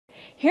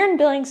Here in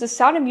Billings, the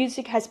sound of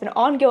music has been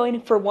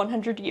ongoing for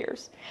 100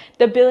 years.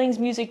 The Billings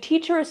Music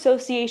Teacher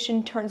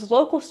Association turns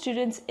local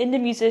students into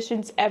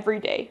musicians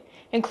every day,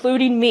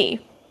 including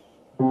me.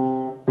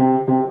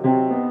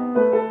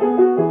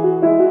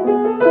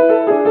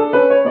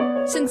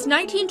 Since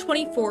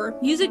 1924,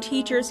 music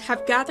teachers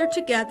have gathered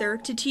together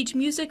to teach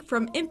music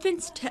from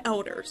infants to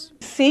elders.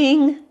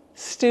 Seeing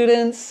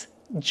students'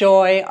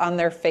 joy on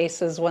their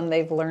faces when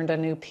they've learned a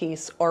new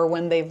piece or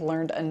when they've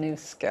learned a new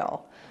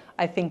skill,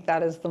 I think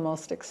that is the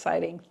most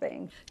exciting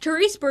thing.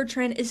 Therese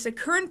Bertrand is the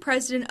current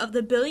president of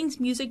the Billings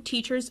Music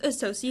Teachers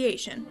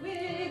Association.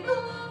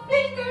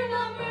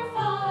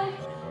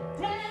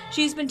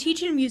 She's been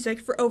teaching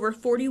music for over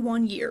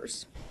 41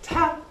 years.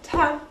 Tap,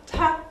 tap,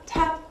 tap,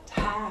 tap,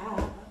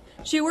 tap.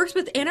 She works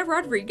with Anna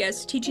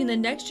Rodriguez, teaching the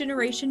next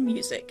generation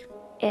music.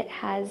 It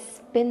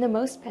has been the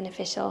most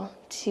beneficial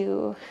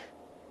to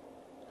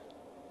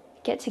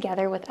get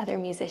together with other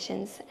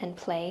musicians and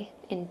play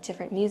in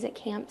different music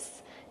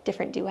camps,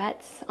 different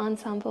duets,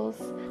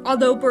 ensembles.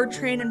 Although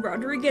Bertrand and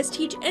Rodriguez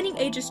teach any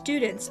age of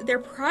students, their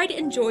pride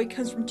and joy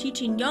comes from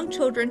teaching young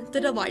children the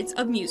delights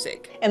of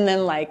music. And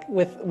then like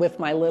with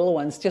my little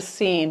ones, just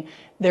seeing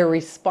their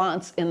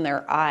response in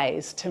their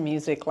eyes to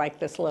music, like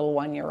this little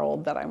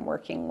 1-year-old that I'm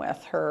working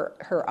with,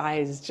 her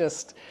eyes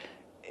just,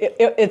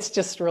 it's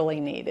just really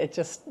neat. It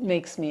just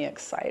makes me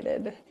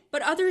excited.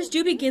 But others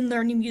do begin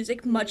learning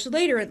music much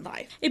later in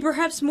life, a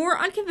perhaps more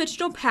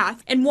unconventional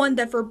path, and one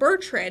that for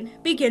Bertrand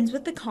begins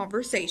with the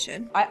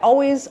conversation. I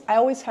always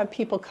have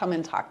people come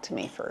and talk to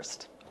me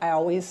first. I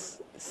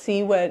always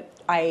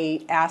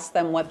I ask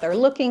them what they're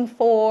looking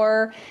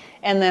for,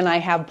 and then I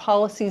have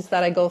policies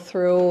that I go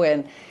through,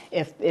 and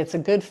if it's a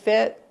good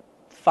fit,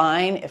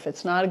 fine. If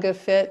it's not a good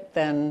fit,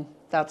 then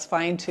that's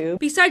fine too.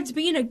 Besides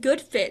being a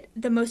good fit,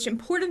 the most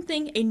important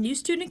thing a new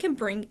student can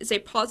bring is a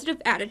positive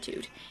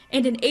attitude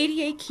and an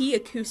ADA key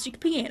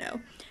acoustic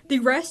piano. The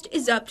rest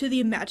is up to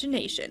the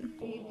imagination.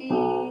 A, B,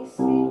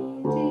 C,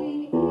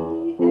 D,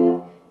 E,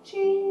 F,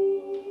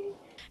 G.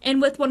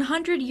 And with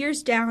 100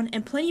 years down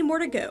and plenty more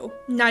to go,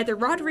 neither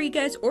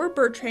Rodriguez or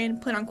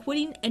Bertrand plan on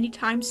quitting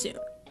anytime soon.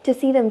 To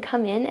see them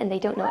come in and they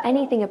don't know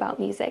anything about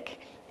music,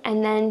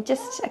 and then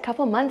just a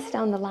couple months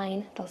down the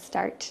line, they'll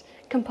start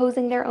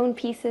composing their own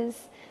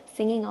pieces,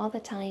 singing all the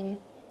time,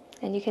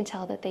 and you can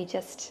tell that they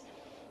just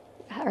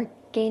are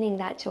gaining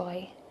that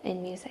joy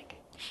in music.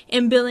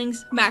 In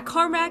Billings, Matt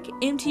Carmack,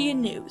 MTN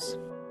News.